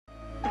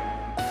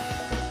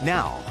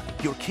Now,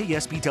 your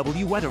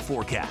KSBW weather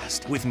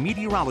forecast with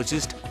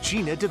meteorologist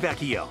Gina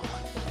Devecchio.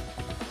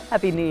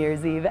 Happy New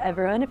Year's Eve,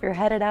 everyone. If you're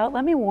headed out,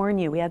 let me warn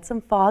you, we had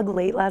some fog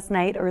late last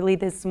night, early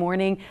this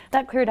morning.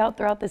 That cleared out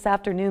throughout this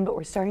afternoon, but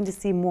we're starting to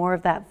see more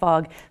of that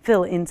fog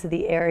fill into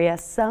the area.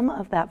 Some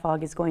of that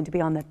fog is going to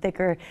be on the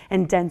thicker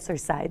and denser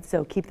side,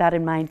 so keep that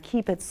in mind.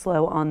 Keep it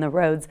slow on the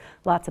roads.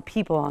 Lots of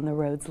people on the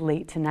roads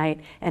late tonight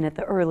and at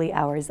the early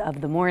hours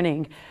of the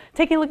morning.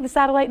 Taking a look at the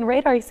satellite and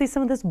radar, you see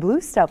some of this blue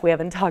stuff we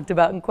haven't talked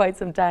about in quite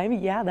some time.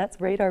 Yeah,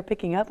 that's radar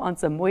picking up on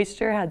some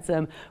moisture. Had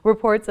some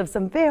reports of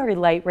some very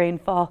light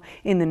rainfall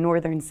in the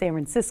northern San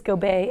Francisco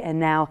Bay and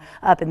now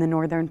up in the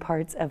northern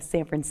parts of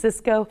San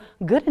Francisco.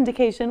 Good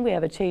indication we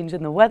have a change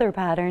in the weather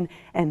pattern,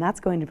 and that's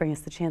going to bring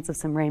us the chance of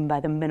some rain by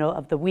the middle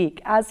of the week.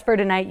 As for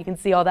tonight, you can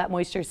see all that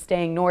moisture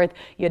staying north.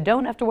 You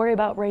don't have to worry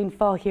about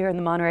rainfall here in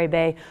the Monterey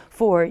Bay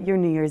for your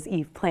New Year's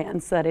Eve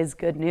plans. So that is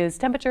good news.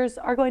 Temperatures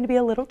are going to be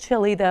a little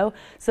chilly though,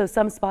 so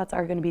some spots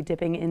are going to be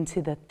dipping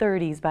into the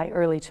 30s by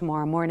early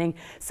tomorrow morning.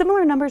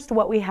 Similar numbers to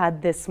what we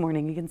had this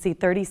morning. You can see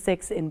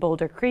 36 in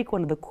Boulder Creek,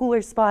 one of the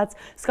cooler spots,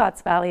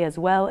 Scotts Valley as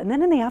well. And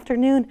then in the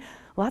afternoon,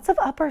 lots of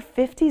upper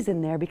 50s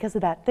in there because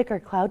of that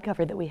thicker cloud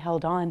cover that we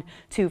held on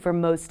to for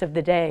most of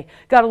the day.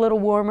 Got a little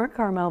warmer,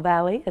 Carmel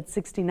Valley at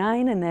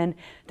 69, and then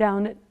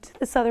down to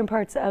the southern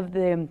parts of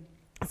the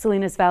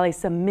Salinas Valley,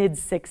 some mid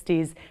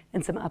 60s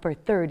and some upper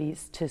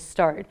 30s to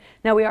start.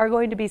 Now we are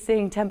going to be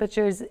seeing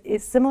temperatures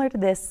similar to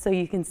this, so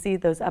you can see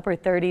those upper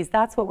 30s.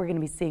 That's what we're going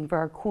to be seeing for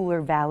our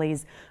cooler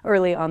valleys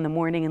early on the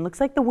morning. And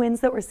looks like the winds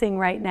that we're seeing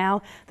right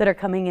now that are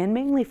coming in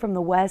mainly from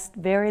the west,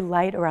 very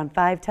light, around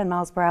 5-10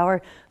 miles per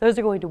hour. Those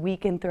are going to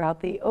weaken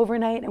throughout the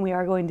overnight, and we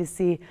are going to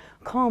see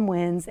calm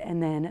winds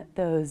and then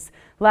those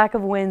lack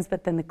of winds,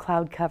 but then the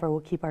cloud cover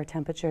will keep our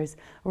temperatures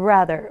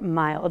rather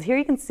mild. Here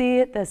you can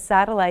see the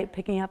satellite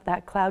picking up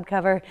that cloud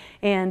cover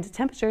and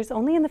temperatures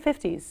only in the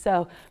 50s,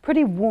 so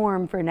pretty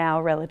warm for now,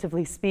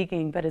 relatively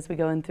speaking. But as we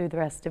go in through the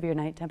rest of your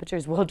night,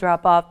 temperatures will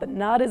drop off, but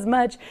not as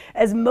much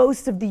as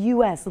most of the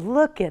U.S.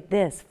 Look at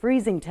this,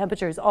 freezing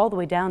temperatures all the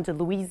way down to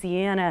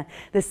Louisiana,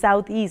 the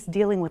southeast,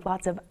 dealing with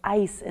lots of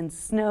ice and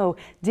snow,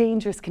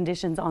 dangerous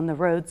conditions on the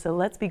road. So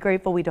let's be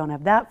grateful we don't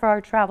have that for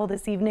our travel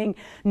this evening.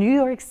 New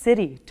York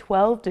City,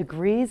 12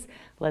 degrees.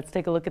 Let's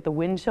take a look at the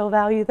wind chill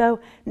value though,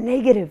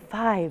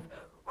 -5.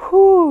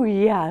 Whew,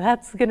 yeah,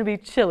 that's going to be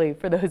chilly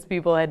for those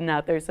people heading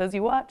out there. So as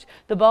you watch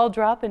the ball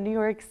drop in New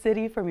York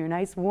City from your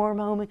nice warm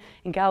home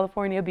in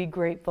California, be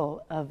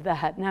grateful of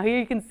that. Now here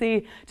you can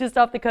see just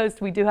off the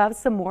coast, we do have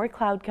some more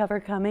cloud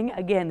cover coming.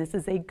 Again, this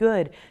is a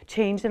good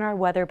change in our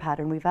weather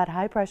pattern. We've had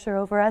high pressure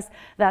over us.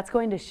 That's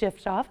going to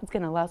shift off. It's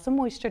going to allow some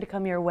moisture to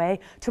come your way.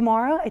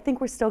 Tomorrow, I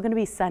think we're still going to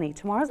be sunny.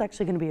 Tomorrow's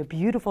actually going to be a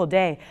beautiful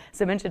day. As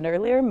I mentioned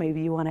earlier,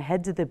 maybe you want to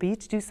head to the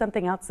beach, do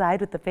something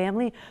outside with the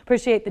family,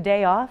 appreciate the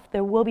day off.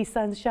 There will be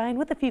sunshine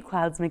with a few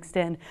clouds mixed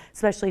in,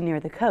 especially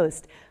near the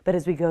coast. But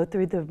as we go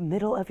through the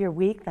middle of your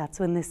week, that's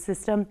when this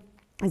system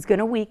is going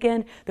to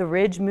weaken, the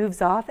ridge moves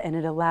off, and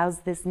it allows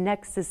this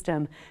next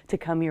system to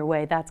come your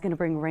way. That's going to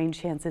bring rain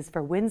chances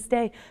for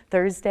Wednesday,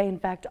 Thursday, in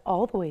fact,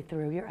 all the way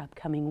through your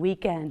upcoming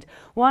weekend.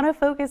 Want to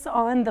focus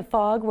on the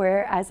fog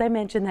where, as I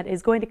mentioned, that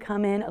is going to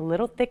come in a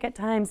little thick at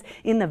times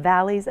in the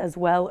valleys as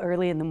well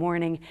early in the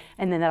morning,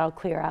 and then that'll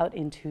clear out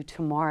into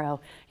tomorrow.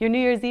 Your New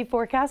Year's Eve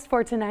forecast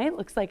for tonight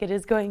looks like it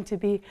is going to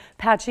be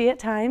patchy at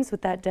times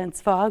with that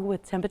dense fog,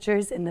 with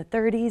temperatures in the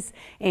 30s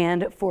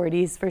and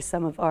 40s for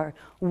some of our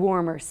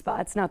warmer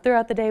spots. Now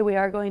throughout the day we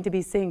are going to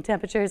be seeing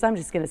temperatures. I'm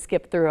just going to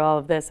skip through all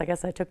of this. I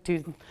guess I took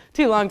too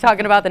long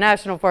talking about the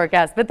national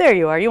forecast, but there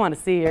you are. You want to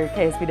see your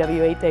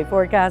KSBW 8-day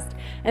forecast,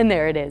 and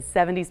there it is.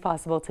 70s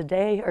possible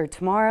today or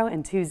tomorrow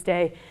and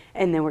Tuesday,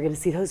 and then we're going to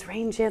see those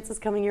rain chances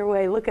coming your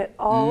way. Look at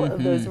all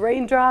of those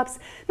raindrops.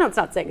 No, it's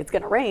not saying it's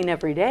going to rain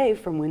every day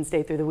from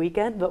Wednesday through the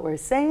weekend, but we're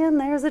saying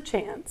there's a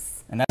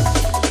chance. And